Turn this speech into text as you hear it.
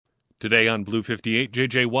Today on Blue 58,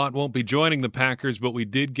 J.J. Watt won't be joining the Packers, but we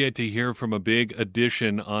did get to hear from a big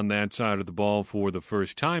addition on that side of the ball for the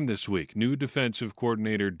first time this week. New defensive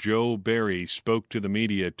coordinator Joe Barry spoke to the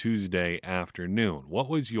media Tuesday afternoon. What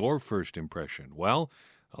was your first impression? Well,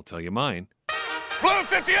 I'll tell you mine. Blue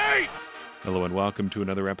 58! Hello and welcome to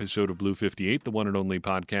another episode of Blue 58, the one and only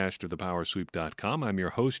podcast of thepowersweep.com. I'm your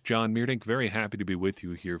host, John Meerdink. Very happy to be with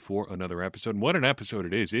you here for another episode. And what an episode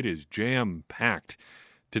it is. It is jam-packed.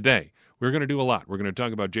 Today, we're going to do a lot. We're going to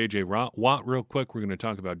talk about J.J. Watt real quick. We're going to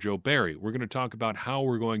talk about Joe Barry. We're going to talk about how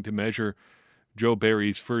we're going to measure Joe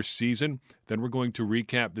Barry's first season. Then we're going to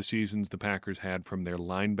recap the seasons the Packers had from their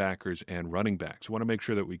linebackers and running backs. I want to make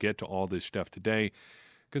sure that we get to all this stuff today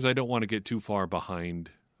because I don't want to get too far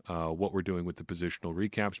behind what we're doing with the positional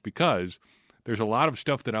recaps because there's a lot of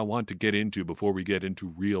stuff that I want to get into before we get into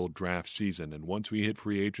real draft season. And once we hit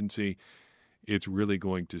free agency, it's really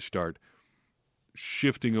going to start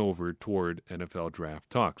shifting over toward NFL draft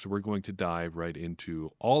talk. So we're going to dive right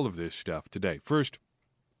into all of this stuff today. First,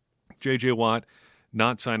 J.J. Watt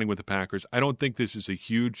not signing with the Packers. I don't think this is a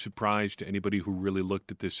huge surprise to anybody who really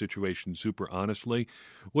looked at this situation super honestly.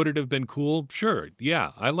 Would it have been cool? Sure.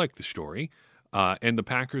 Yeah, I like the story. And the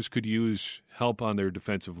Packers could use help on their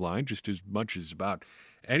defensive line just as much as about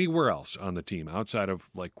anywhere else on the team outside of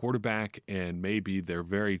like quarterback and maybe their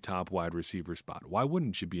very top wide receiver spot. Why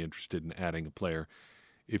wouldn't you be interested in adding a player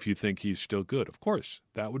if you think he's still good? Of course,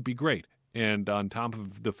 that would be great. And on top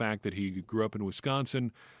of the fact that he grew up in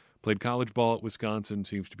Wisconsin, played college ball at Wisconsin,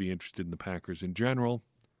 seems to be interested in the Packers in general,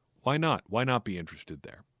 why not? Why not be interested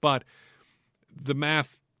there? But the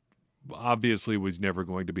math obviously was never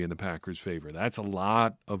going to be in the Packers' favor. That's a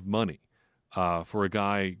lot of money for a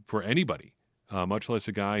guy, for anybody. Much less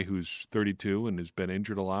a guy who's 32 and has been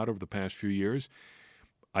injured a lot over the past few years.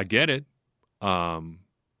 I get it. I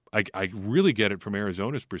really get it from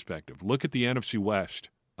Arizona's perspective. Look at the NFC West.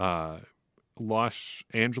 Los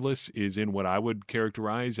Angeles is in what I would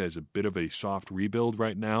characterize as a bit of a soft rebuild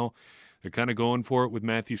right now. They're kind of going for it with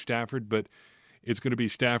Matthew Stafford, but it's going to be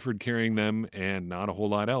Stafford carrying them and not a whole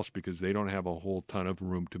lot else because they don't have a whole ton of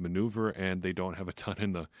room to maneuver and they don't have a ton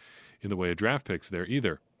in the way of draft picks there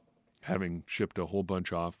either, having shipped a whole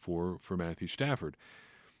bunch off for Matthew Stafford.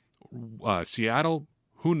 Seattle,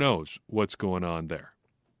 who knows what's going on there.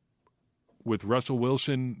 With Russell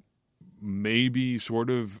Wilson maybe sort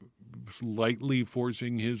of slightly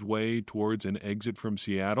forcing his way towards an exit from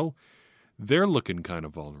Seattle, they're looking kind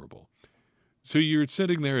of vulnerable. So you're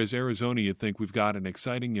sitting there as Arizona, you think we've got an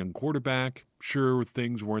exciting young quarterback. Sure,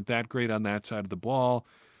 things weren't that great on that side of the ball,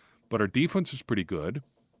 but our defense is pretty good.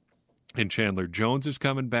 And Chandler Jones is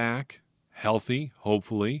coming back, healthy,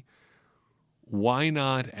 hopefully. Why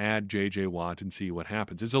not add J.J. Watt and see what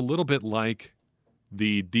happens? It's a little bit like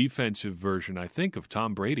the defensive version, I think, of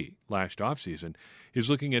Tom Brady last offseason.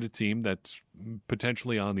 He's looking at a team that's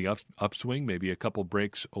potentially on the upswing, maybe a couple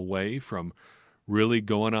breaks away from really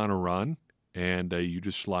going on a run, and you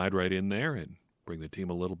just slide right in there and bring the team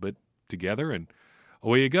a little bit together, and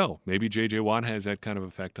away you go. Maybe J.J. Watt has that kind of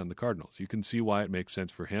effect on the Cardinals. You can see why it makes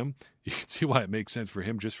sense for him. You can see why it makes sense for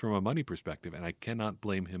him just from a money perspective, and I cannot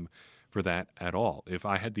blame him for that at all. If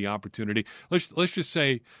I had the opportunity, let's just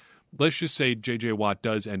say J.J. Watt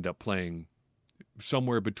does end up playing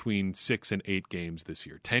somewhere between 6 and 8 games this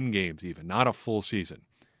year, 10 games even, not a full season.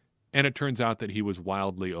 And it turns out that he was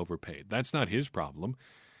wildly overpaid. That's not his problem.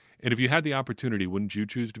 And if you had the opportunity, wouldn't you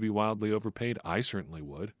choose to be wildly overpaid? I certainly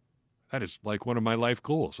would. That is like one of my life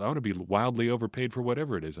goals. I want to be wildly overpaid for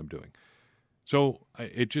whatever it is I'm doing. So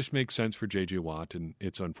it just makes sense for J.J. Watt, and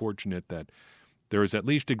it's unfortunate that there is at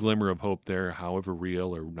least a glimmer of hope there, however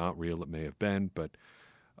real or not real it may have been, but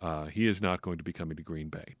he is not going to be coming to Green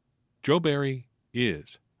Bay. Joe Barry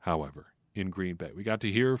is, however, in Green Bay. We got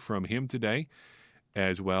to hear from him today,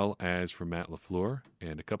 as well as from Matt LaFleur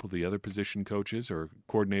and a couple of the other position coaches, or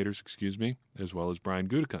coordinators, as well as Brian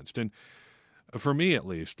Gutekunst. And for me, at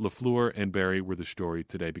least, LaFleur and Barry were the story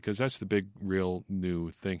today because that's the big, real new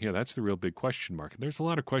thing here. That's the real big question mark. And there's a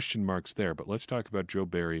lot of question marks there, but let's talk about Joe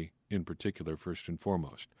Barry in particular first and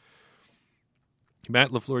foremost.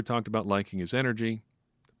 Matt LaFleur talked about liking his energy,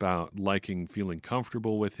 about feeling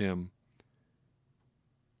comfortable with him.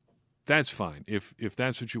 That's fine. If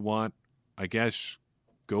that's what you want, I guess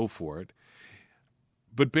go for it.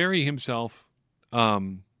 But Barry himself,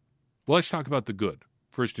 let's talk about the good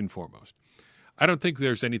first and foremost. I don't think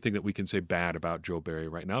there's anything that we can say bad about Joe Barry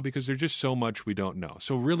right now because there's just so much we don't know.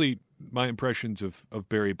 So really, my impressions of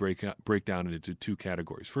Barry break down into two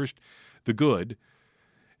categories. First, the good,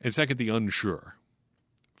 and second, the unsure.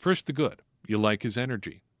 First, the good. You like his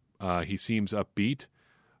energy. He seems upbeat.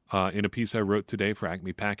 In a piece I wrote today for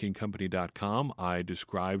AcmePackingCompany.com, I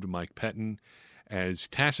described Mike Pettine as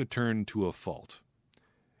taciturn to a fault.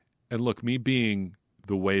 And look, me being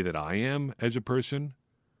the way that I am as a person,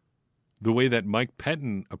 the way that Mike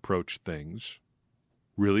Pettine approached things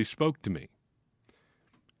really spoke to me.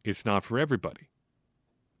 It's not for everybody.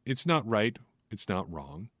 It's not right. It's not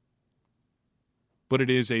wrong. But it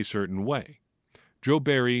is a certain way. Joe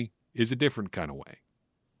Barry is a different kind of way.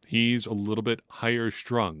 He's a little bit higher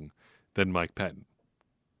strung than Mike Pettine.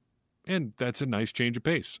 And that's a nice change of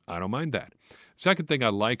pace. I don't mind that. Second thing I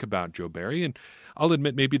like about Joe Barry, and I'll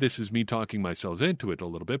admit maybe this is me talking myself into it a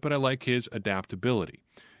little bit, but I like his adaptability.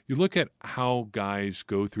 You look at how guys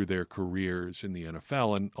go through their careers in the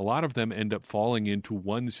NFL, and a lot of them end up falling into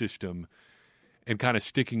one system and kind of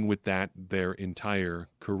sticking with that their entire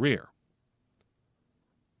career.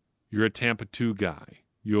 You're a Tampa 2 guy.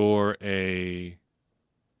 You're a,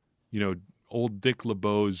 old Dick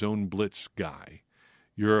LeBeau zone blitz guy.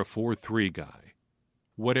 You're a 4-3 guy.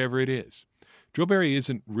 Whatever it is. Joe Barry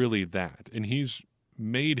isn't really that, and he's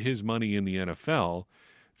made his money in the NFL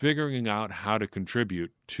figuring out how to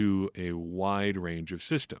contribute to a wide range of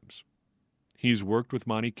systems. He's worked with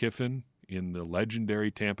Monty Kiffin in the legendary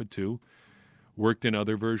Tampa 2, worked in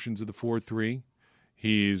other versions of the 4-3.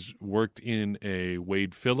 He's worked in a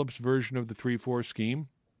Wade Phillips version of the 3-4 scheme.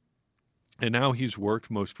 And now he's worked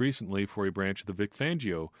most recently for a branch of the Vic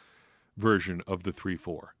Fangio version of the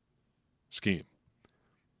 3-4 scheme.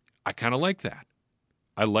 I kind of like that.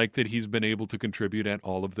 I like that he's been able to contribute at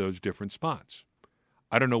all of those different spots.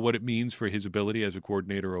 I don't know what it means for his ability as a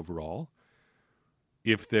coordinator overall.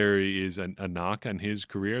 If there is a knock on his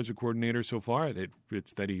career as a coordinator so far,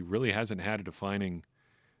 it's that he really hasn't had a defining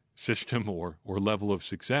system or level of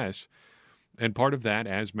success. And part of that,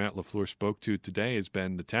 as Matt LaFleur spoke to today, has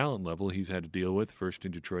been the talent level he's had to deal with, first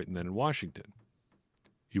in Detroit and then in Washington.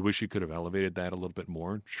 You wish he could have elevated that a little bit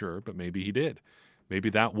more, sure, but maybe he did. Maybe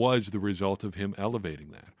that was the result of him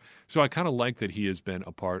elevating that. So I kind of like that he has been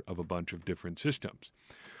a part of a bunch of different systems.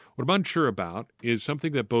 What I'm unsure about is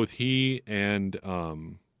something that both he and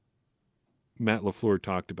Matt LaFleur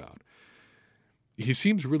talked about. He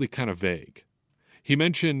seems really kind of vague. He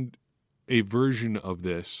mentioned a version of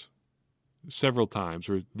this several times,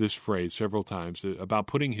 or this phrase several times, about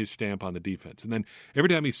putting his stamp on the defense. And then every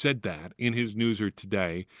time he said that in his newser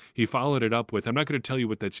today, he followed it up with, I'm not going to tell you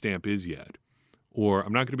what that stamp is yet, or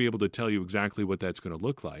I'm not going to be able to tell you exactly what that's going to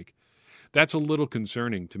look like. That's a little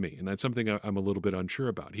concerning to me, and that's something I'm a little bit unsure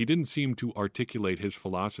about. He didn't seem to articulate his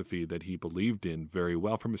philosophy that he believed in very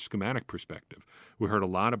well from a schematic perspective. We heard a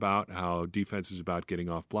lot about how defense is about getting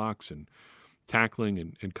off blocks and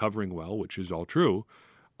tackling and covering well, which is all true,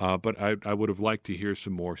 but I would have liked to hear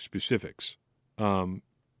some more specifics. Can't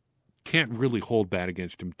really hold that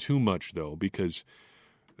against him too much, though, because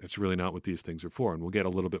that's really not what these things are for, and we'll get a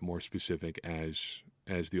little bit more specific as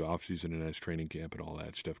the offseason and as training camp and all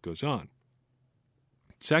that stuff goes on.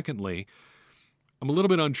 Secondly, I'm a little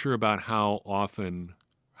bit unsure about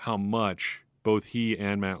how much both he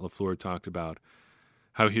and Matt LaFleur talked about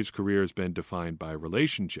how his career has been defined by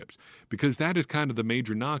relationships, because that is kind of the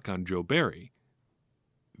major knock on Joe Barry.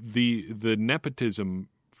 The nepotism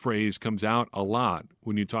phrase comes out a lot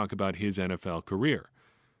when you talk about his NFL career.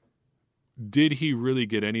 Did he really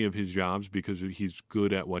get any of his jobs because he's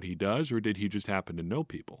good at what he does, or did he just happen to know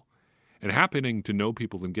people? And happening to know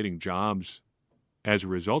people and getting jobs as a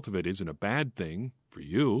result of it isn't a bad thing for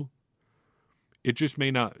you. It just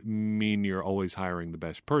may not mean you're always hiring the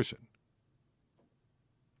best person.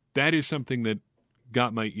 That is something that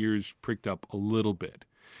got my ears pricked up a little bit.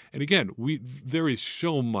 And again, there is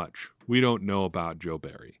so much we don't know about Joe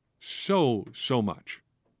Barry. So much.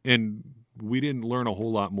 And we didn't learn a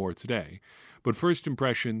whole lot more today. But first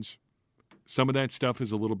impressions, some of that stuff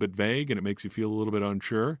is a little bit vague and it makes you feel a little bit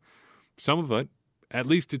unsure. Some of it, at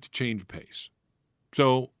least it's a change of pace.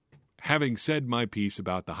 So having said my piece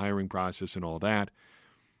about the hiring process and all that,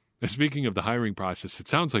 speaking of the hiring process, it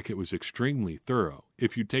sounds like it was extremely thorough.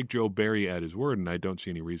 If you take Joe Barry at his word, and I don't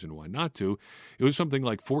see any reason why not to, it was something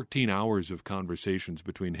like 14 hours of conversations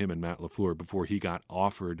between him and Matt LaFleur before he got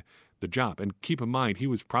offered the job. And keep in mind, he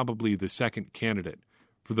was probably the second candidate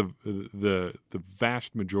for the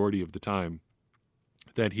vast majority of the time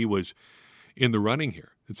that he was in the running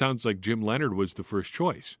here. It sounds like Jim Leonard was the first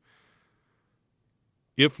choice.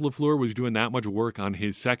 If LaFleur was doing that much work on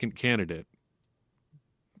his second candidate,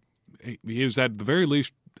 he is at the very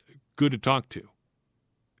least good to talk to.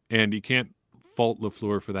 And you can't fault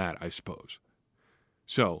LaFleur for that, I suppose.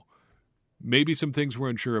 So maybe some things we're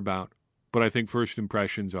unsure about, but I think first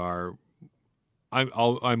impressions are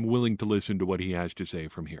I'm willing to listen to what he has to say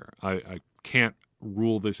from here. I can't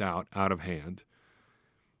rule this out of hand.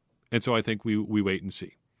 And so I think we wait and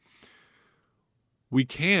see. We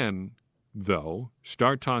can, though,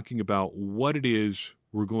 start talking about what it is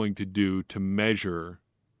we're going to do to measure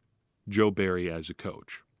Joe Barry as a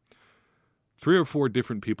coach. 3 or 4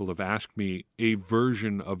 different people have asked me a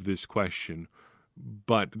version of this question,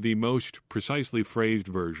 but the most precisely phrased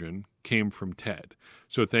version came from Ted.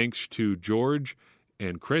 So thanks to George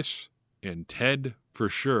and Chris and Ted for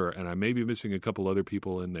sure, and I may be missing a couple other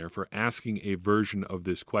people in there, for asking a version of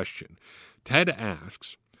this question. Ted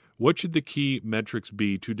asks, what should the key metrics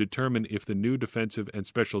be to determine if the new defensive and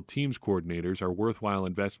special teams coordinators are worthwhile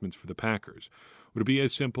investments for the Packers? Would it be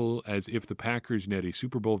as simple as if the Packers net a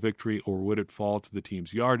Super Bowl victory, or would it fall to the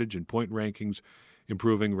team's yardage and point rankings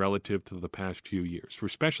improving relative to the past few years? For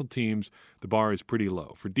special teams, the bar is pretty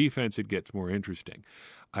low. For defense, it gets more interesting.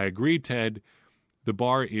 I agree, Ted. The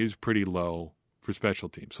bar is pretty low for special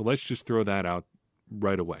teams. So let's just throw that out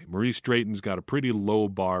right away. Maurice Drayton's got a pretty low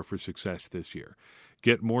bar for success this year.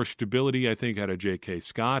 Get more stability, I think, out of J.K.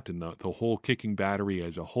 Scott and the whole kicking battery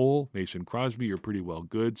as a whole. Mason Crosby, you're pretty well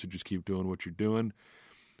good, so just keep doing what you're doing.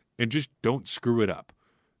 And just don't screw it up.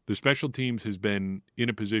 The special teams has been in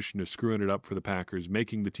a position of screwing it up for the Packers,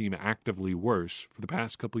 making the team actively worse for the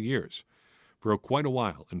past couple of years. For quite a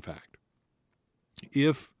while, in fact.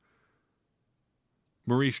 If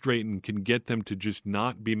Maurice Drayton can get them to just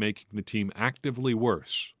not be making the team actively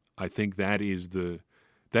worse, I think that is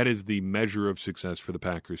the measure of success for the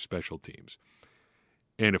Packers special teams.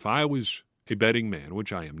 And if I was a betting man,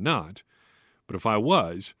 which I am not, but if I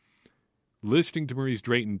was, listening to Maurice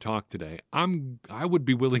Drayton talk today, I would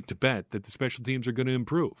be willing to bet that the special teams are going to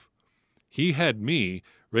improve. He had me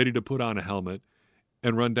ready to put on a helmet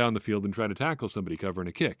and run down the field and try to tackle somebody covering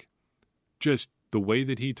a kick. Just the way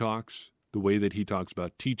that he talks, the way that he talks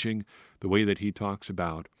about teaching, the way that he talks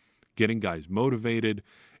about getting guys motivated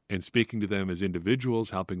and speaking to them as individuals,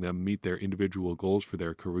 helping them meet their individual goals for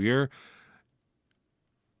their career.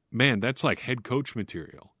 Man, that's like head coach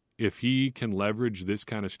material. If he can leverage this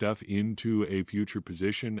kind of stuff into a future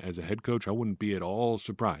position as a head coach, I wouldn't be at all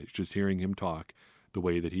surprised just hearing him talk the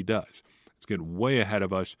way that he does. It's getting way ahead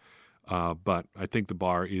of us, but I think the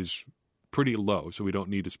bar is pretty low, so we don't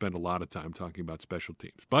need to spend a lot of time talking about special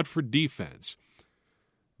teams. But for defense,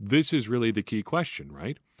 this is really the key question,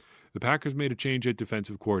 right? The Packers made a change at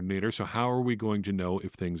defensive coordinator, so how are we going to know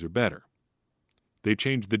if things are better? They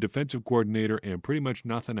changed the defensive coordinator and pretty much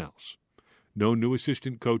nothing else. No new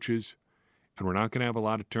assistant coaches, and we're not going to have a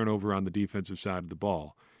lot of turnover on the defensive side of the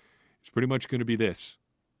ball. It's pretty much going to be this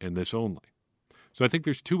and this only. So I think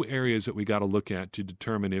there's 2 areas that we got to look at to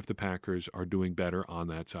determine if the Packers are doing better on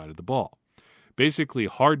that side of the ball. Basically,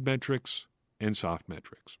 hard metrics and soft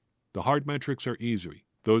metrics. The hard metrics are easy.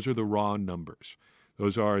 Those are the raw numbers.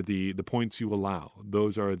 Those are the points you allow.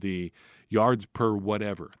 Those are the yards per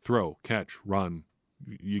whatever. Throw, catch, run.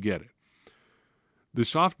 You get it. The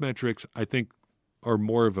soft metrics, I think, are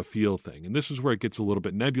more of a feel thing. And this is where it gets a little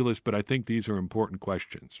bit nebulous, but I think these are important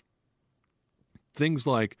questions. Things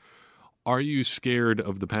like, are you scared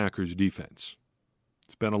of the Packers' defense?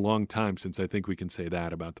 It's been a long time since I think we can say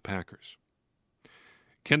that about the Packers.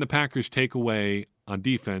 Can the Packers take away on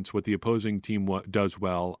defense what the opposing team does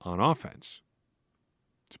well on offense?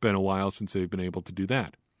 It's been a while since they've been able to do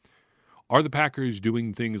that. Are the Packers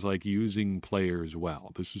doing things like using players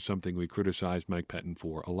well? This is something we criticized Mike Pettine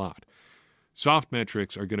for a lot. Soft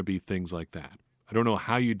metrics are going to be things like that. I don't know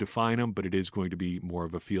how you define them, but it is going to be more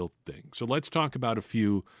of a feel thing. So let's talk about a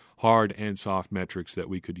few hard and soft metrics that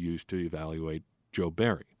we could use to evaluate Joe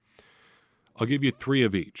Barry. I'll give you 3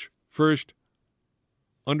 of each. First,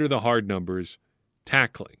 under the hard numbers,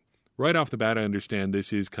 tackling. Right off the bat, I understand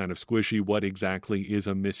this is kind of squishy. What exactly is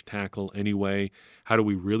a missed tackle anyway? How do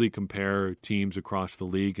we really compare teams across the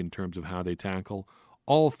league in terms of how they tackle?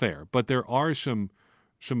 All fair, but there are some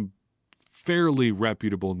fairly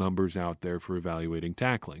reputable numbers out there for evaluating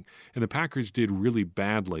tackling. And the Packers did really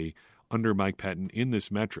badly under Mike Pettine in this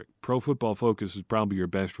metric. Pro Football Focus is probably your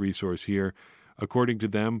best resource here. According to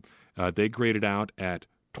them, they graded out at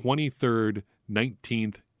 23rd,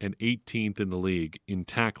 19th, and 18th in the league in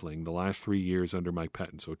tackling the last 3 years under Mike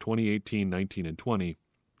Pettine. So 2018, 19, and 20,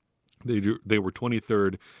 they were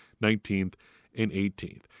 23rd, 19th, and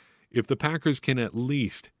 18th. If the Packers can at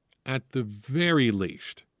the very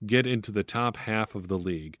least, get into the top half of the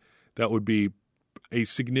league, that would be a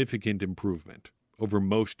significant improvement over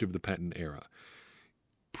most of the Pettine era.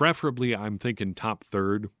 Preferably, I'm thinking top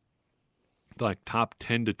third, like top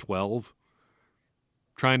 10 to 12.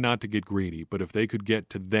 Trying not to get greedy, but if they could get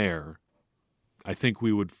to there, I think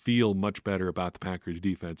we would feel much better about the Packers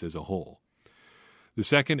defense as a whole. The The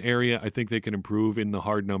second area I think they can improve in the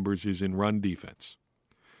hard numbers is in run defense.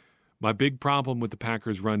 My big problem with the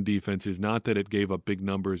Packers' run defense is not that it gave up big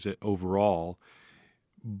numbers overall,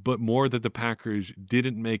 but more that the Packers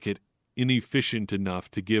didn't make it inefficient enough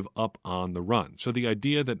to give up on the run. So the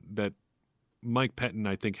idea that Mike Pettine,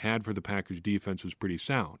 I think, had for the Packers' defense was pretty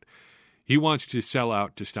sound. He wants to sell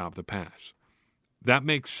out to stop the pass. That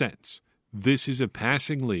makes sense. This is a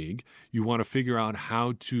passing league. You want to figure out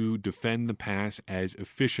how to defend the pass as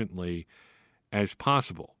efficiently as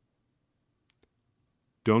possible.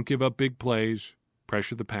 Don't give up big plays,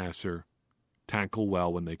 pressure the passer, tackle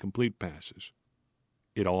well when they complete passes.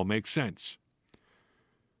 It all makes sense.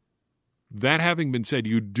 That having been said,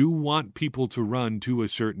 you do want people to run to a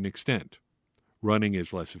certain extent. Running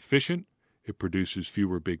is less efficient. It produces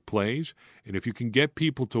fewer big plays. And if you can get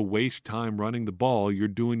people to waste time running the ball, you're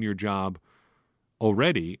doing your job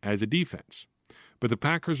already as a defense. But the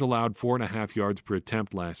Packers allowed 4.5 yards per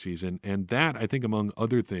attempt last season, and that, I think, among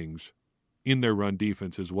other things, in their run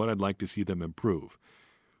defense is what I'd like to see them improve.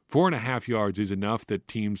 4.5 yards is enough that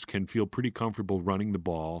teams can feel pretty comfortable running the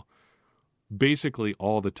ball basically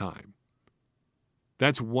all the time.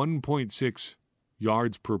 That's 1.6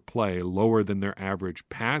 yards per play, lower than their average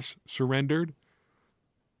pass surrendered.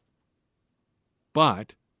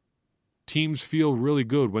 But teams feel really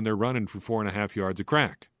good when they're running for 4.5 yards a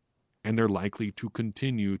crack, and they're likely to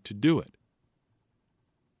continue to do it.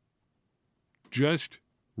 Just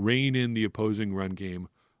rein in the opposing run game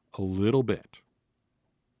a little bit.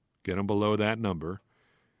 Get them below that number,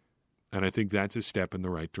 and I think that's a step in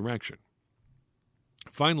the right direction.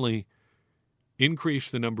 Finally,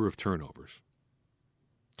 increase the number of turnovers.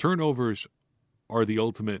 Turnovers are the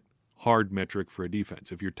ultimate hard metric for a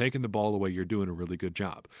defense. If you're taking the ball away, you're doing a really good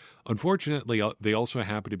job. Unfortunately, they also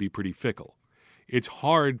happen to be pretty fickle. It's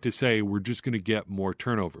hard to say we're just going to get more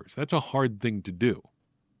turnovers. That's a hard thing to do.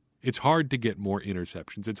 It's hard to get more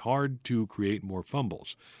interceptions. It's hard to create more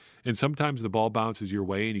fumbles. And sometimes the ball bounces your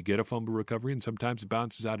way and you get a fumble recovery, and sometimes it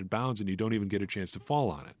bounces out of bounds and you don't even get a chance to fall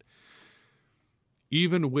on it.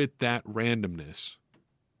 Even with that randomness,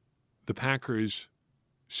 the Packers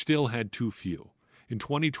still had too few. In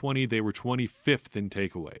 2020, they were 25th in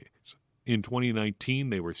takeaways. In 2019,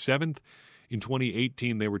 they were 7th. In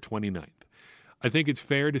 2018, they were 29th. I think it's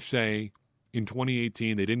fair to say in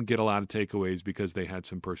 2018, they didn't get a lot of takeaways because they had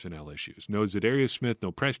some personnel issues. No Za'Darius Smith,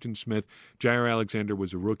 no Preston Smith. Jaire Alexander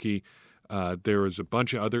was a rookie. There was a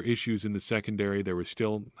bunch of other issues in the secondary. There was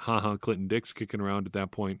still Clinton Dix kicking around at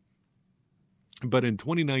that point. But in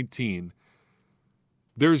 2019,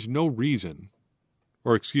 there's no reason,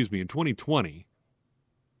 in 2020,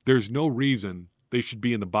 there's no reason they should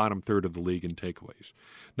be in the bottom third of the league in takeaways.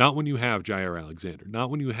 Not when you have Jaire Alexander. Not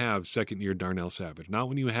when you have second-year Darnell Savage. Not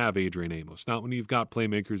when you have Adrian Amos. Not when you've got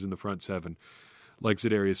playmakers in the front seven like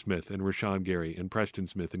Za'Darius Smith and Rashawn Gary and Preston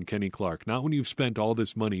Smith and Kenny Clark. Not when you've spent all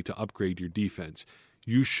this money to upgrade your defense.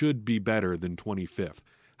 You should be better than 25th.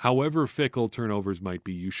 However fickle turnovers might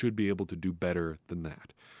be, you should be able to do better than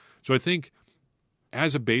that. So I think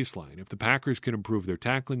as a baseline, if the Packers can improve their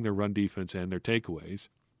tackling, their run defense, and their takeaways,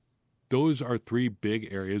 those are three big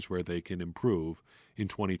areas where they can improve in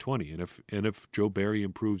 2020. And if Joe Barry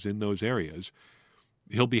improves in those areas,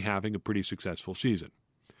 he'll be having a pretty successful season.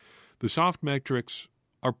 The soft metrics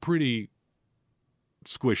are pretty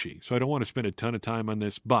squishy, so I don't want to spend a ton of time on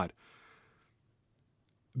this, but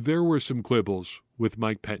there were some quibbles with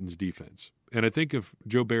Mike Pettine's defense. And I think if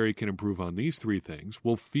Joe Barry can improve on these three things,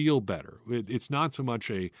 we'll feel better. It's not so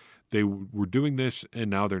much they were doing this and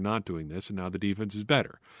now they're not doing this and now the defense is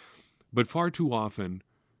better. But far too often,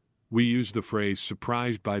 we use the phrase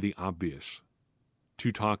surprised by the obvious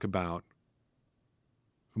to talk about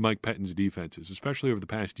Mike Pettine's defenses, especially over the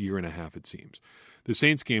past year and a half, it seems. The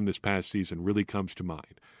Saints game this past season really comes to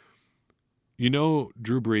mind. You know,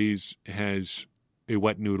 Drew Brees has a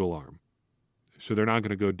wet noodle arm, so they're not going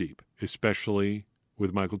to go deep, especially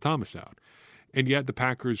with Michael Thomas out. And yet the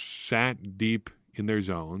Packers sat deep in their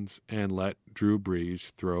zones and let Drew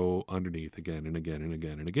Brees throw underneath again and again and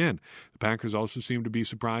again and again. The Packers also seem to be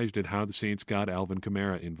surprised at how the Saints got Alvin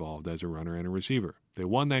Kamara involved as a runner and a receiver. They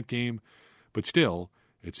won that game, but still,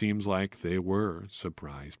 it seems like they were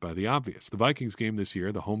surprised by the obvious. The Vikings game this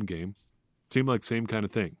year, the home game, seemed like the same kind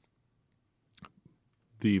of thing.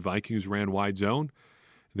 The Vikings ran wide zone,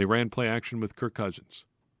 and they ran play action with Kirk Cousins.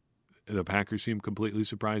 The Packers seemed completely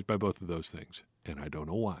surprised by both of those things, and I don't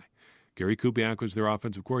know why. Gary Kubiak was their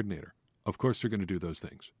offensive coordinator. Of course they're going to do those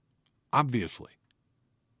things. Obviously.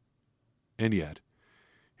 And yet,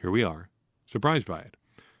 here we are, surprised by it.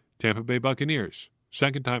 Tampa Bay Buccaneers,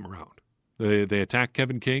 second time around. They attacked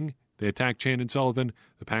Kevin King. They attacked Chandon Sullivan.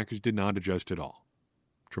 The Packers did not adjust at all.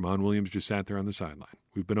 Tramon Williams just sat there on the sideline.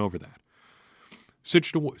 We've been over that.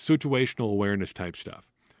 Situational awareness type stuff.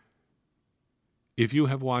 If you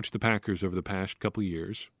have watched the Packers over the past couple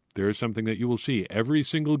years, there is something that you will see every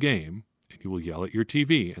single game, and you will yell at your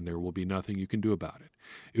TV, and there will be nothing you can do about it.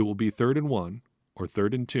 It will be 3rd and 1 or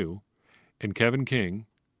 3rd and 2, and Kevin King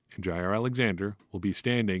and Jair Alexander will be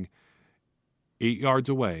standing 8 yards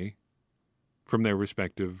away from their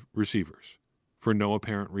respective receivers for no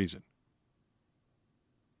apparent reason.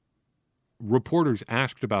 Reporters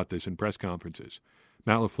asked about this in press conferences.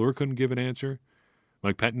 Matt LaFleur couldn't give an answer.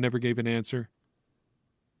 Mike Pettin never gave an answer.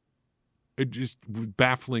 It just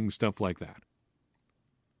baffling stuff like that.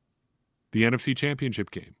 The NFC Championship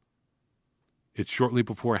game. It's shortly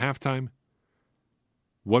before halftime.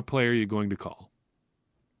 What play are you going to call?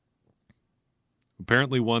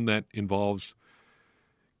 Apparently one that involves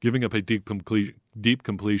giving up a deep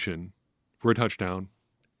completion for a touchdown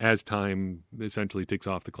as time essentially ticks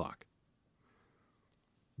off the clock.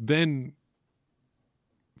 Then,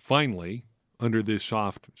 finally, under this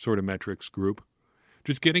soft sort of metrics group,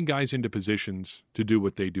 just getting guys into positions to do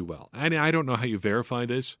what they do well. And I don't know how you verify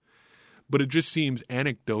this, but it just seems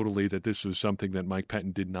anecdotally that this was something that Mike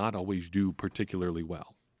Pettin did not always do particularly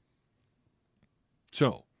well.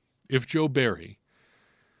 So, if Joe Barry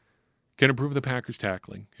can improve the Packers'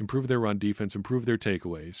 tackling, improve their run defense, improve their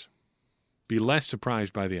takeaways, be less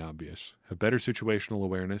surprised by the obvious, have better situational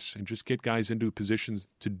awareness, and just get guys into positions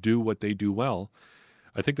to do what they do well,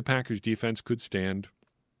 I think the Packers' defense could stand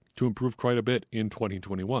to improve quite a bit in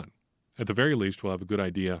 2021. At the very least, we'll have a good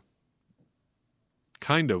idea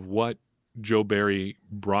kind of what Joe Barry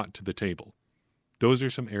brought to the table. Those are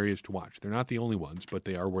some areas to watch. They're not the only ones, but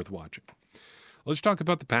they are worth watching. Let's talk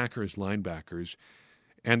about the Packers linebackers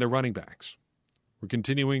and the running backs. We're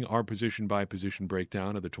continuing our position-by-position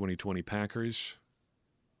breakdown of the 2020 Packers,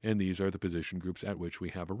 and these are the position groups at which we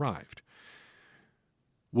have arrived.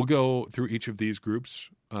 We'll go through each of these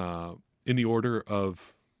groups in order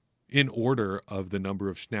of the number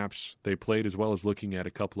of snaps they played, as well as looking at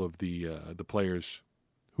a couple of the players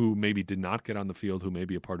who maybe did not get on the field, who may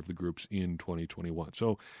be a part of the groups in 2021.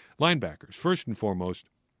 So, linebackers, first and foremost,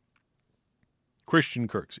 Christian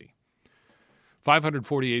Kirksey.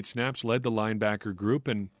 548 snaps, led the linebacker group,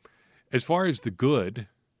 and as far as the good,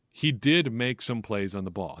 he did make some plays on the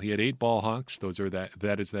ball. He had 8 ball hawks.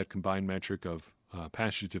 That is that combined metric of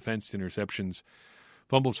passes defensed, interceptions,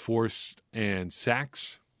 fumbles forced, and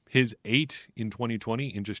sacks. His 8 in 2020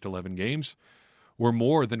 in just 11 games were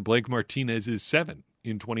more than Blake Martinez's 7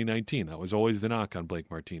 in 2019. That was always the knock on Blake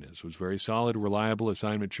Martinez. Was very solid, reliable,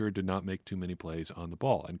 assignment sure, did not make too many plays on the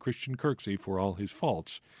ball. And Christian Kirksey, for all his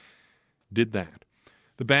faults, did that.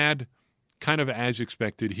 The bad, kind of as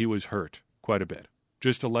expected, he was hurt quite a bit.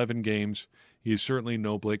 Just 11 games. He is certainly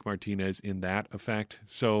no Blake Martinez in that effect.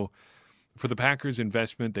 So for the Packers'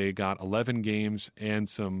 investment, they got 11 games and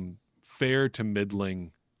some fair to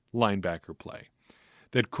middling linebacker play.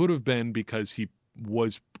 That could have been because he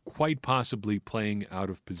was quite possibly playing out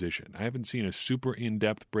of position. I haven't seen a super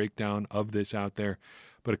in-depth breakdown of this out there,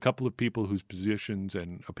 but a couple of people whose positions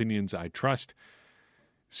and opinions I trust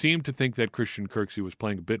seemed to think that Christian Kirksey was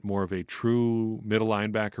playing a bit more of a true middle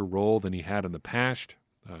linebacker role than he had in the past.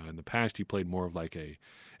 In the past, he played more of like a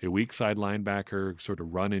weak side linebacker, sort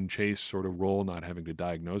of run and chase sort of role, not having to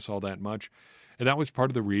diagnose all that much. And that was part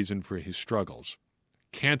of the reason for his struggles.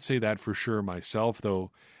 Can't say that for sure myself,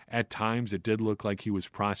 though at times it did look like he was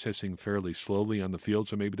processing fairly slowly on the field,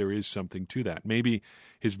 so maybe there is something to that. Maybe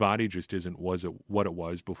his body just isn't what it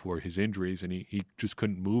was before his injuries, and he just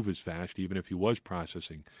couldn't move as fast, even if he was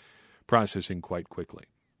processing quite quickly.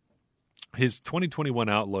 His 2021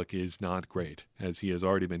 outlook is not great, as he has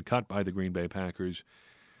already been cut by the Green Bay Packers.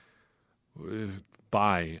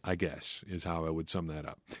 I guess, is how I would sum that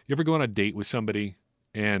up. You ever go on a date with somebody,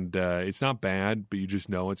 and it's not bad, but you just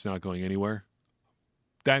know it's not going anywhere?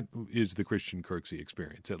 That is the Christian Kirksey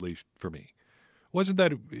experience, at least for me. Wasn't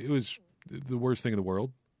that it was the worst thing in the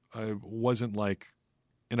world? It wasn't like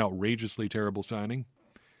an outrageously terrible signing.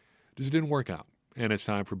 Just didn't work out, and it's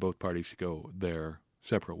time for both parties to go their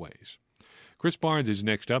separate ways. Chris Barnes is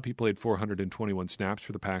next up. He played 421 snaps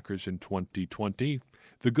for the Packers in 2020.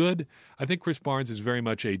 The good, I think Chris Barnes is very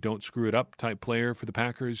much a don't screw it up type player for the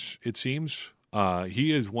Packers, it seems.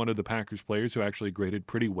 He is one of the Packers players who actually graded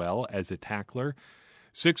pretty well as a tackler.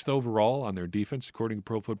 6th overall on their defense, according to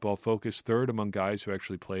Pro Football Focus. 3rd among guys who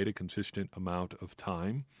actually played a consistent amount of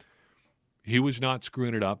time. He was not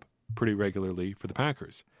screwing it up pretty regularly for the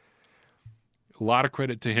Packers. A lot of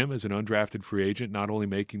credit to him as an undrafted free agent, not only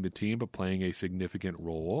making the team, but playing a significant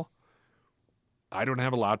role. I don't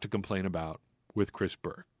have a lot to complain about with Chris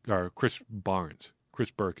Barnes. Chris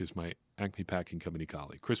Burke is my Acme Packing Company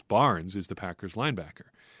colleague. Chris Barnes is the Packers linebacker.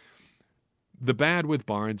 The bad with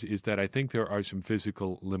Barnes is that I think there are some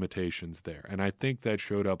physical limitations there, and I think that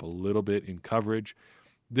showed up a little bit in coverage.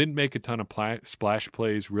 Didn't make a ton of splash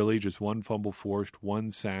plays, really, just one fumble forced, one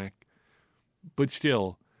sack. But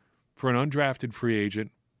still, for an undrafted free agent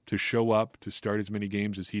to show up, to start as many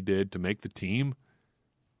games as he did, to make the team,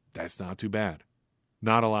 that's not too bad.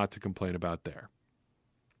 Not a lot to complain about there.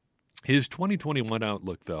 His 2021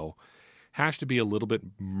 outlook, though, has to be a little bit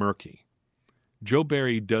murky. Joe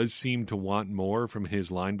Barry does seem to want more from his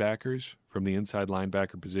linebackers, from the inside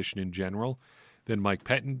linebacker position in general, than Mike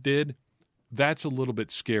Pettine did. That's a little bit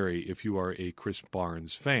scary if you are a Chris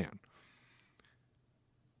Barnes fan.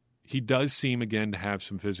 He does seem, again, to have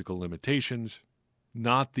some physical limitations.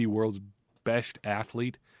 Not the world's best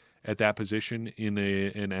athlete at that position in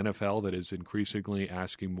an NFL that is increasingly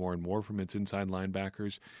asking more and more from its inside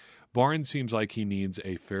linebackers. Barnes seems like he needs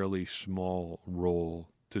a fairly small role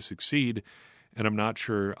to succeed, and I'm not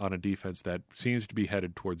sure on a defense that seems to be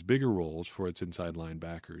headed towards bigger roles for its inside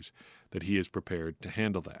linebackers that he is prepared to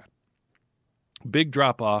handle that. Big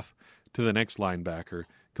drop-off to the next linebacker.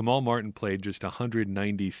 Kamal Martin played just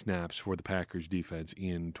 190 snaps for the Packers defense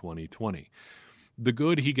in 2020. The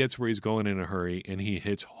good, he gets where he's going in a hurry, and he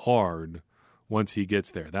hits hard once he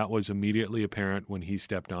gets there. That was immediately apparent when he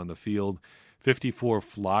stepped on the field. 54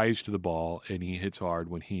 flies to the ball, and he hits hard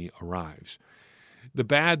when he arrives. The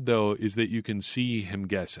bad, though, is that you can see him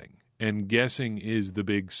guessing, and guessing is the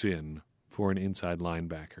big sin for an inside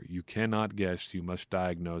linebacker. You cannot guess, you must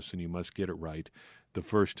diagnose, and you must get it right the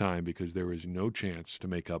first time because there is no chance to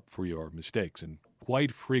make up for your mistakes. And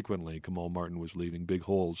quite frequently, Kamal Martin was leaving big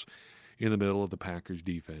holes in the middle of the Packers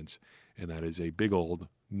defense, and that is a big old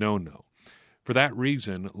no-no. For that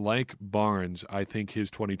reason, like Barnes, I think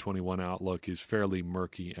his 2021 outlook is fairly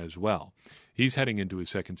murky as well. He's heading into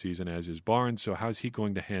his second season, as is Barnes, so how's he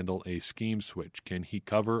going to handle a scheme switch? Can he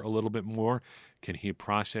cover a little bit more? Can he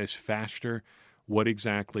process faster? What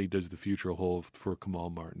exactly does the future hold for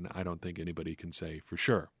Kamal Martin? I don't think anybody can say for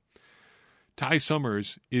sure. Ty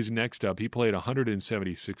Summers is next up. He played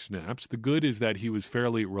 176 snaps. The good is that he was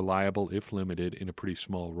fairly reliable, if limited, in a pretty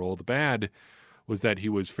small role. The bad was that he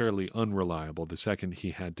was fairly unreliable the second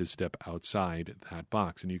he had to step outside that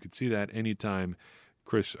box. And you could see that anytime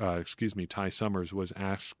Ty Summers was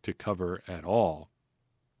asked to cover at all,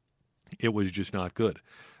 it was just not good.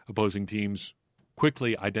 Opposing teams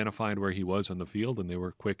quickly identified where he was on the field, and they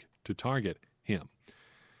were quick to target him.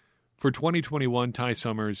 For 2021, Ty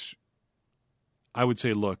Summers, I would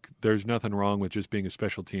say, look, there's nothing wrong with just being a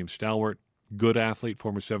special team stalwart, good athlete,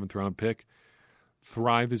 former 7th-round pick.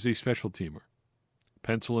 Thrive as a special teamer.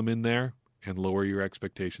 Pencil him in there and lower your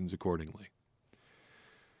expectations accordingly.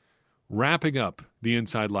 Wrapping up the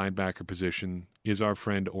inside linebacker position is our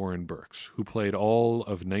friend Oren Burks, who played all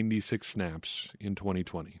of 96 snaps in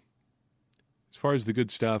 2020. As far as the good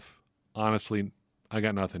stuff, honestly, I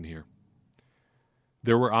got nothing here.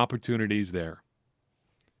 There were opportunities there.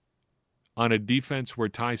 On a defense where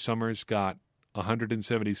Ty Summers got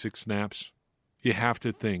 176 snaps, you have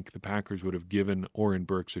to think the Packers would have given Oren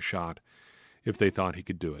Burks a shot if they thought he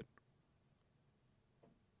could do it.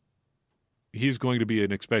 He's going to be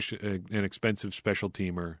an expensive special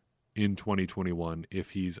teamer in 2021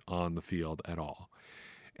 if he's on the field at all.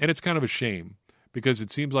 And it's kind of a shame because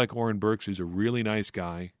it seems like Oren Burks is a really nice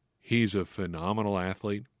guy. He's a phenomenal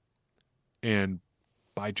athlete. And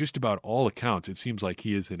by just about all accounts, it seems like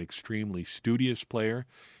he is an extremely studious player.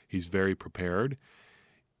 He's very prepared.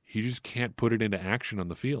 He just can't put it into action on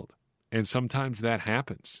the field. And sometimes that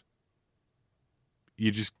happens. You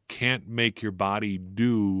just can't make your body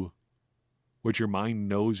do what your mind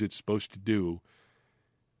knows it's supposed to do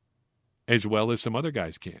as well as some other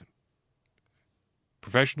guys can.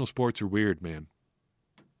 Professional sports are weird, man.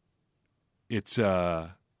 It's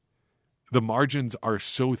the margins are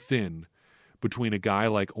so thin between a guy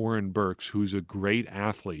like Oren Burks, who's a great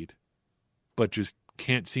athlete, but just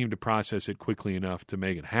can't seem to process it quickly enough to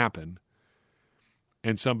make it happen,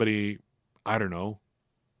 and somebody, I don't know,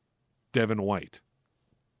 Devin White,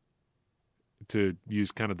 to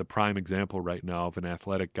use kind of the prime example right now of an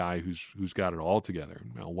athletic guy who's got it all together.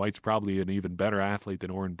 Now, White's probably an even better athlete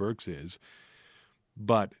than Oren Burks is,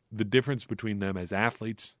 but the difference between them as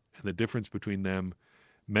athletes and the difference between them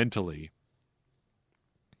mentally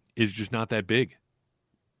is just not that big.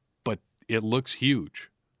 But it looks huge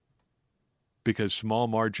because small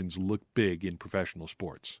margins look big in professional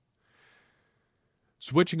sports.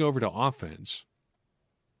 Switching over to offense,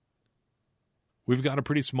 we've got a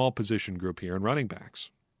pretty small position group here in running backs.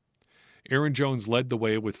 Aaron Jones led the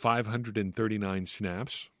way with 539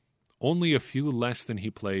 snaps. only a few less than he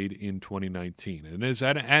played in 2019. And as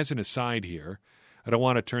an aside here, I don't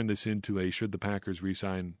want to turn this into a should the Packers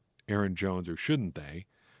re-sign Aaron Jones or shouldn't they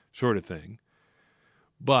sort of thing.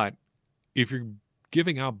 But if you're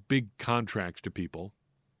giving out big contracts to people,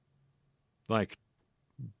 like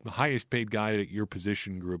the highest paid guy at your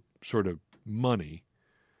position group sort of money,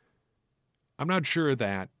 I'm not sure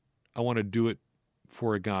that I want to do it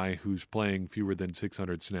for a guy who's playing fewer than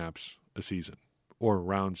 600 snaps a season or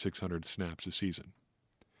around 600 snaps a season.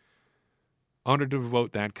 I wanted to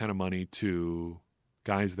devote that kind of money to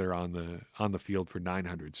guys that are on the field for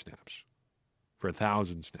 900 snaps, for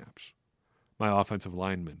 1,000 snaps. My offensive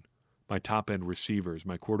linemen, my top-end receivers,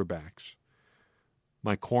 my quarterbacks,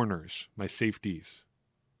 my corners, my safeties,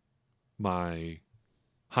 my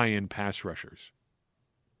high-end pass rushers.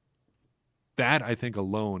 That, I think,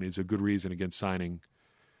 alone is a good reason against signing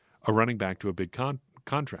a running back to a big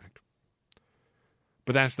contract.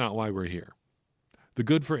 But that's not why we're here. The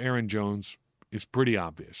good for Aaron Jones is pretty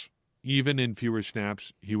obvious. Even in fewer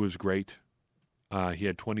snaps, he was great. He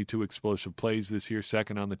had 22 explosive plays this year,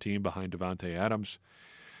 second on the team behind Davante Adams.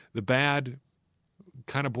 The bad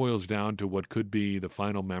kind of boils down to what could be the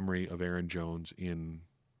final memory of Aaron Jones in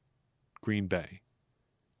Green Bay.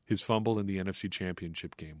 His fumble in the NFC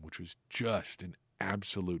Championship game, which was just an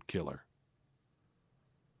absolute killer.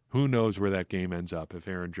 Who knows where that game ends up if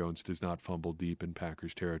Aaron Jones does not fumble deep in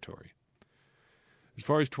Packers territory. As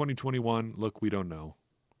far as 2021, look, we don't know.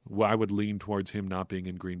 I would lean towards him not being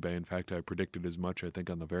in Green Bay. In fact, I predicted as much, I think,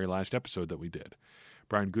 on the very last episode that we did.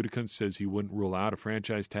 Brian Gutekunst says he wouldn't rule out a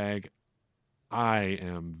franchise tag. I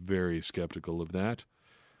am very skeptical of that.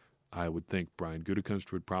 I would think Brian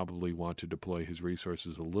Gutekunst would probably want to deploy his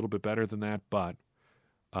resources a little bit better than that, but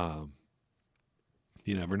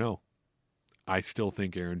you never know. I still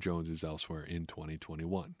think Aaron Jones is elsewhere in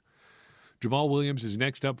 2021. Jamal Williams is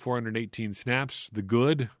next up, 418 snaps. The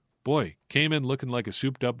good, boy, came in looking like a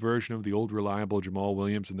souped-up version of the old reliable Jamal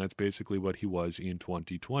Williams, and that's basically what he was in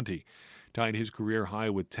 2020. Tied his career high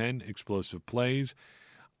with 10 explosive plays.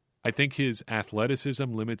 I think his athleticism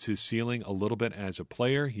limits his ceiling a little bit as a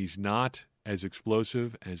player. He's not as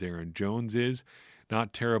explosive as Aaron Jones is,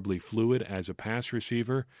 not terribly fluid as a pass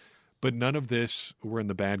receiver, but none of this, we're in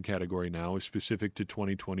the bad category now, is specific to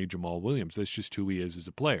 2020 Jamal Williams. That's just who he is as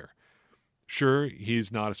a player. Sure,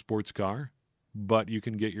 he's not a sports car, but you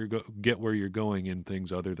can get where you're going in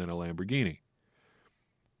things other than a Lamborghini.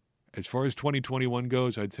 As far as 2021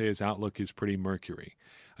 goes, I'd say his outlook is pretty mercury.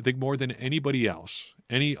 I think more than anybody else,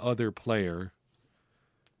 any other player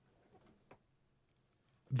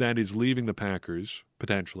that is leaving the Packers,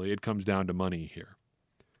 potentially, it comes down to money here.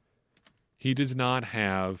 He does not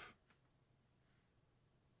have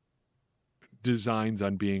designs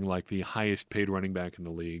on being like the highest paid running back in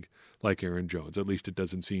the league like Aaron Jones. At least it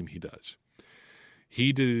doesn't seem he does.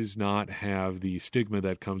 He does not have the stigma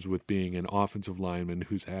that comes with being an offensive lineman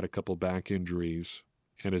who's had a couple back injuries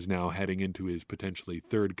and is now heading into his potentially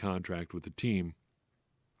third contract with the team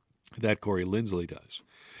that Corey Linsley does.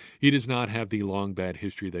 He does not have the long bad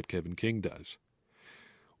history that Kevin King does.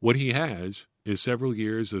 What he has is several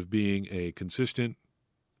years of being a consistent,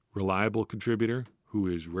 reliable contributor who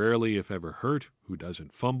is rarely, if ever, hurt, who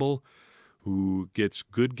doesn't fumble, who gets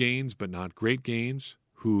good gains but not great gains,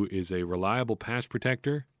 who is a reliable pass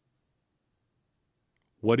protector.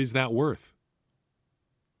 What is that worth?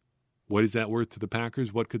 What is that worth to the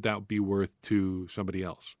Packers? What could that be worth to somebody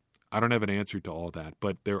else? I don't have an answer to all that,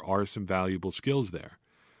 but there are some valuable skills there.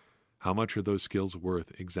 How much are those skills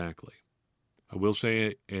worth exactly? I will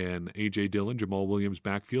say an A.J. Dillon, Jamal Williams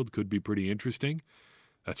backfield could be pretty interesting.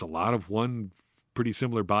 That's a lot of one pretty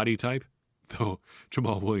similar body type, though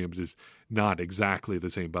Jamal Williams is not exactly the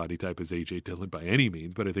same body type as A.J. Dillon by any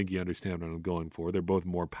means, but I think you understand what I'm going for. They're both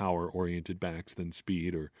more power-oriented backs than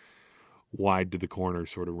speed or wide to the corner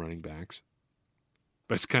sort of running backs.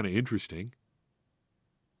 That's kind of interesting.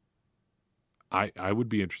 I would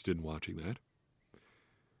be interested in watching that.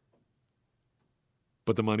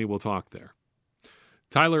 But the money will talk there.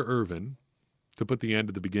 Tyler Ervin, to put the end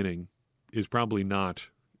at the beginning, is probably not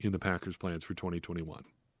in the Packers' plans for 2021.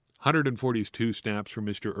 142 snaps for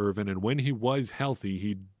Mr. Ervin, and when he was healthy,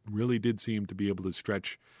 he really did seem to be able to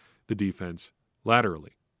stretch the defense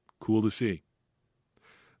laterally. Cool to see.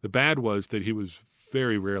 The bad was that he was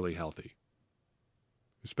very rarely healthy.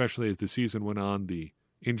 Especially as the season went on, the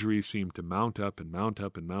injuries seemed to mount up and mount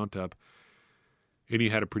up and mount up, and he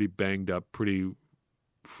had a pretty banged up, pretty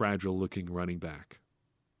fragile-looking running back.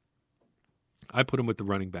 I put him with the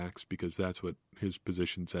running backs because that's what his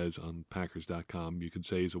position says on Packers.com. You could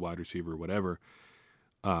say he's a wide receiver or whatever.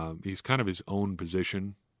 He's kind of his own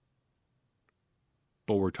position.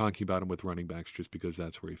 but we're talking about him with running backs just because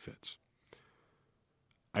that's where he fits.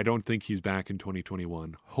 I don't think he's back in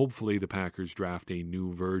 2021. Hopefully the Packers draft a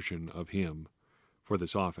new version of him for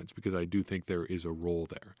this offense because I do think there is a role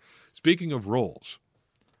there. Speaking of roles,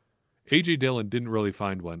 A.J. Dillon didn't really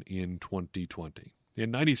find one in 2020. He had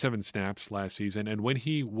 97 snaps last season, and when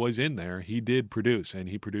he was in there, he did produce, and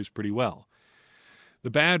he produced pretty well. The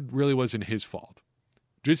bad really wasn't his fault.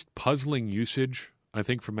 Just puzzling usage, I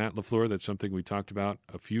think, for Matt LaFleur. That's something we talked about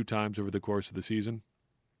a few times over the course of the season.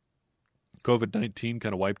 COVID-19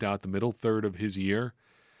 kind of wiped out the middle third of his year.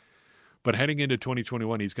 But heading into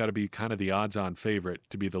 2021, he's got to be kind of the odds-on favorite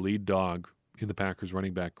to be the lead dog in the Packers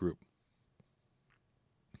running back group.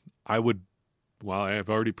 I have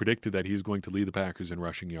already predicted that he's going to lead the Packers in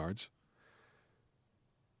rushing yards.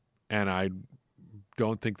 And I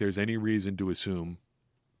don't think there's any reason to assume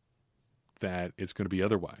that it's going to be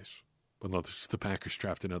otherwise, unless the Packers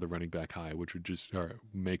draft another running back high, which would just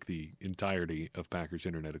make the entirety of Packers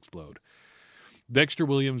internet explode. Dexter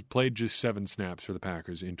Williams played just 7 snaps for the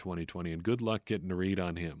Packers in 2020, and good luck getting a read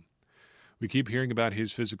on him. We keep hearing about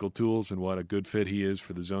his physical tools and what a good fit he is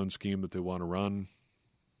for the zone scheme that they want to run.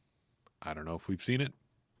 I don't know if we've seen it.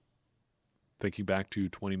 Thinking back to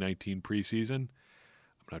 2019 preseason, I'm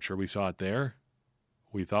not sure we saw it there.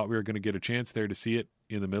 We thought we were going to get a chance there to see it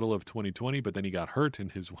in the middle of 2020, but then he got hurt in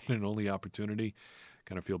his one and only opportunity.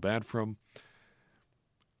 Kind of feel bad for him.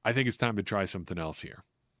 I think it's time to try something else here.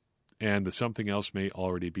 And the something else may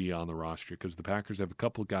already be on the roster because the Packers have a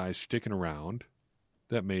couple guys sticking around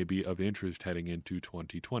that may be of interest heading into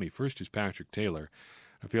 2020. First is Patrick Taylor.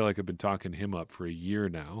 I feel like I've been talking him up for a year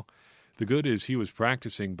now. The good is he was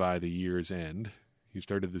practicing by the year's end. He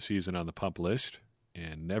started the season on the PUP list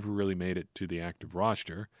and never really made it to the active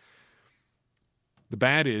roster. The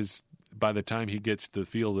bad is by the time he gets to the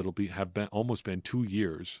field, it'll have almost been 2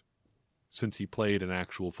 years since he played an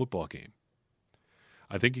actual football game.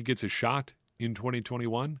 I think he gets a shot in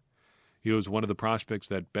 2021. He was one of the prospects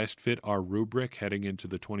that best fit our rubric heading into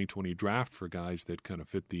the 2020 draft for guys that kind of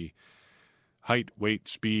fit the height, weight,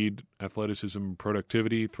 speed, athleticism,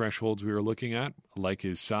 productivity thresholds we were looking at. I like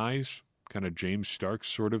his size, kind of James Starks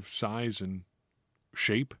sort of size and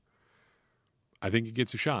shape. I think he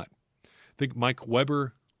gets a shot. I think Mike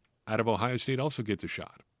Weber out of Ohio State also gets a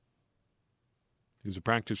shot. He was a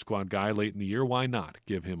practice squad guy late in the year. Why not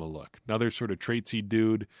give him a look? Another sort of traitsy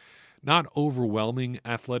dude. Not overwhelming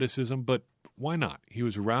athleticism, but why not? He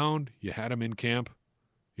was around. You had him in camp.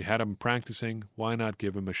 You had him practicing. Why not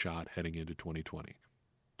give him a shot heading into 2020?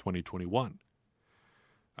 2021,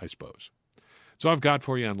 I suppose. So I've got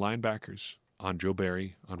for you on linebackers, on Joe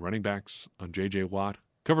Barry, on running backs, on J.J. Watt.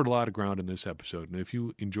 Covered a lot of ground in this episode. And if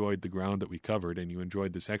you enjoyed the ground that we covered and you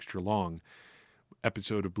enjoyed this extra long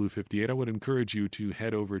episode of Blue 58, I would encourage you to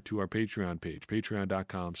head over to our Patreon page,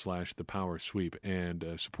 patreon.com/thepowersweep,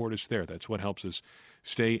 and support us there. That's what helps us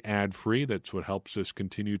stay ad-free. That's what helps us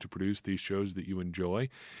continue to produce these shows that you enjoy.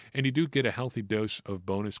 And you do get a healthy dose of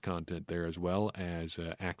bonus content there, as well as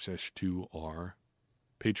access to our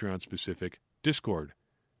Patreon-specific Discord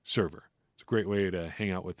server. It's a great way to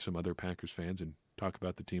hang out with some other Packers fans and talk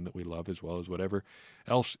about the team that we love, as well as whatever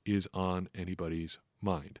else is on anybody's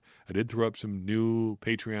mind. I did throw up some new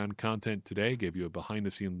Patreon content today, gave you a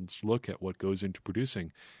behind-the-scenes look at what goes into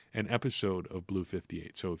producing an episode of Blue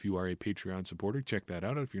 58. So if you are a Patreon supporter, check that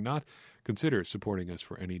out. If you're not, consider supporting us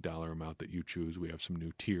for any dollar amount that you choose. We have some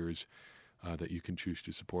new tiers that you can choose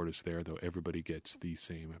to support us there, though everybody gets the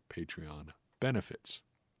same Patreon benefits.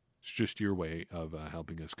 It's just your way of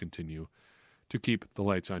helping us continue to keep the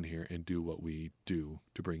lights on here and do what we do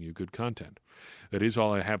to bring you good content. That is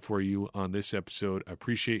all I have for you on this episode. I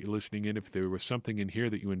appreciate you listening in. If there was something in here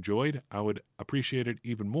that you enjoyed, I would appreciate it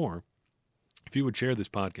even more if you would share this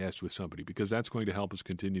podcast with somebody, because that's going to help us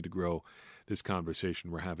continue to grow this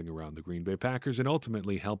conversation we're having around the Green Bay Packers and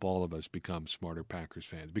ultimately help all of us become smarter Packers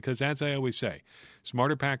fans. Because as I always say,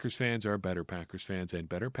 smarter Packers fans are better Packers fans, and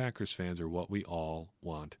better Packers fans are what we all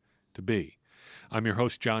want to be. I'm your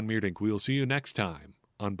host, John Meerdink. We will see you next time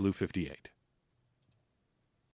on Blue 58.